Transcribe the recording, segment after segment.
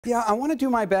Yeah, I want to do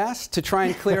my best to try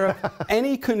and clear up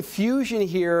any confusion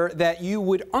here that you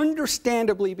would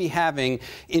understandably be having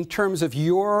in terms of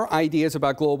your ideas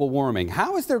about global warming.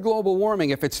 How is there global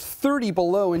warming if it's 30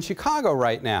 below in Chicago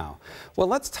right now? Well,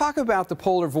 let's talk about the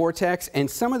polar vortex and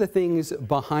some of the things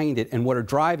behind it and what are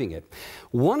driving it.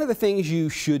 One of the things you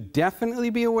should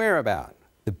definitely be aware about,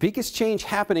 the biggest change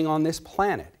happening on this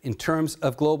planet in terms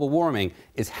of global warming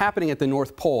is happening at the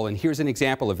North Pole, and here's an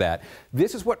example of that.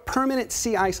 This is what permanent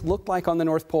sea ice looked like on the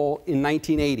North Pole in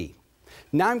 1980.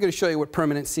 Now I'm going to show you what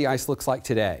permanent sea ice looks like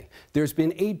today. There's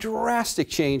been a drastic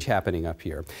change happening up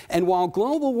here. And while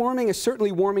global warming is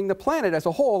certainly warming the planet as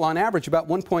a whole, on average about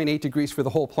 1.8 degrees for the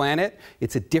whole planet,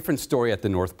 it's a different story at the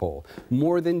North Pole.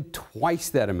 More than twice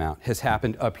that amount has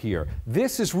happened up here.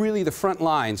 This is really the front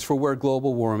lines for where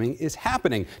global warming is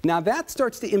happening. Now that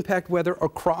starts to impact weather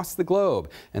across the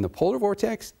globe, and the polar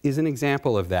vortex is an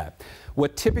example of that.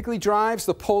 What typically drives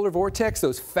the polar vortex,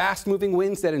 those fast-moving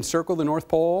winds that encircle the North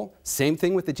Pole, same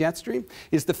thing with the jet stream,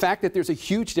 is the fact that there's a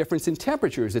huge difference in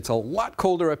temperatures. It's a lot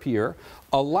colder up here,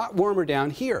 a lot warmer down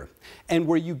here. And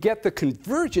where you get the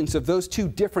convergence of those two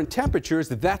different temperatures,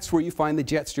 that's where you find the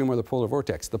jet stream or the polar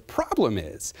vortex. The problem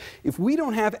is, if we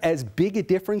don't have as big a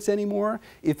difference anymore,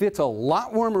 if it's a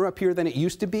lot warmer up here than it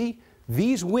used to be,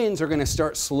 these winds are going to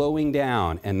start slowing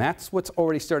down, and that's what's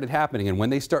already started happening. And when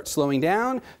they start slowing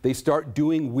down, they start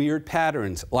doing weird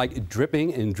patterns, like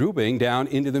dripping and drooping down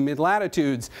into the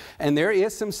mid-latitudes. And there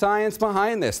is some science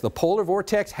behind this. The polar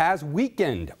vortex has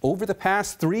weakened over the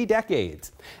past 3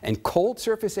 decades, and cold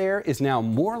surface air is now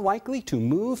more likely to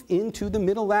move into the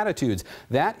middle latitudes.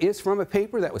 That is from a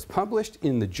paper that was published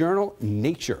in the journal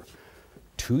Nature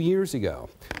 2 years ago.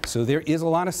 So there is a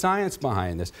lot of science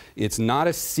behind this. It's not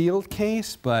a sealed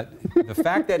case, but the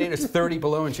fact that it is 30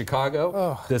 below in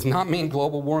Chicago does not mean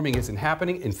global warming isn't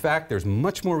happening. In fact, there's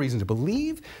much more reason to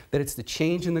believe that it's the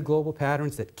change in the global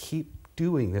patterns that keep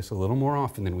doing this a little more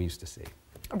often than we used to see.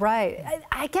 Right.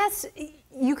 I guess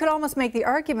you could almost make the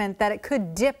argument that it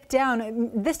could dip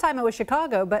down. This time it was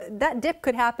Chicago, but that dip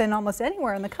could happen almost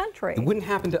anywhere in the country. It wouldn't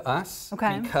happen to us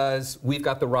because we've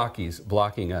got the Rockies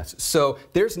blocking us. So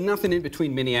there's nothing in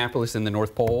between Minneapolis and the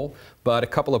North Pole but a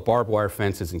couple of barbed wire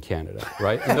fences in Canada,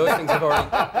 right? And those things have already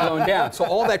blown down. So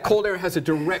all that cold air has a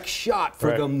direct shot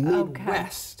for the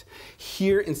Midwest.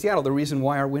 Here in Seattle, the reason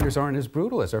why our winters aren't as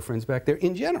brutal as our friends back there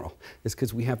in general is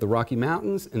because we have the Rocky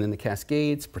Mountains and then the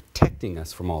Cascades protecting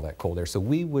us from all that cold air, so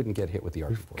we wouldn't get hit with the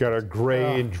Arctic vortex. Got our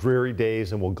gray and dreary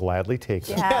days, and we'll gladly take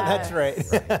them. Yeah, that's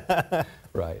right.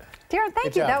 Right. Darren,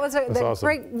 thank you. That was a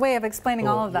great way of explaining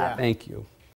all of that. Thank you.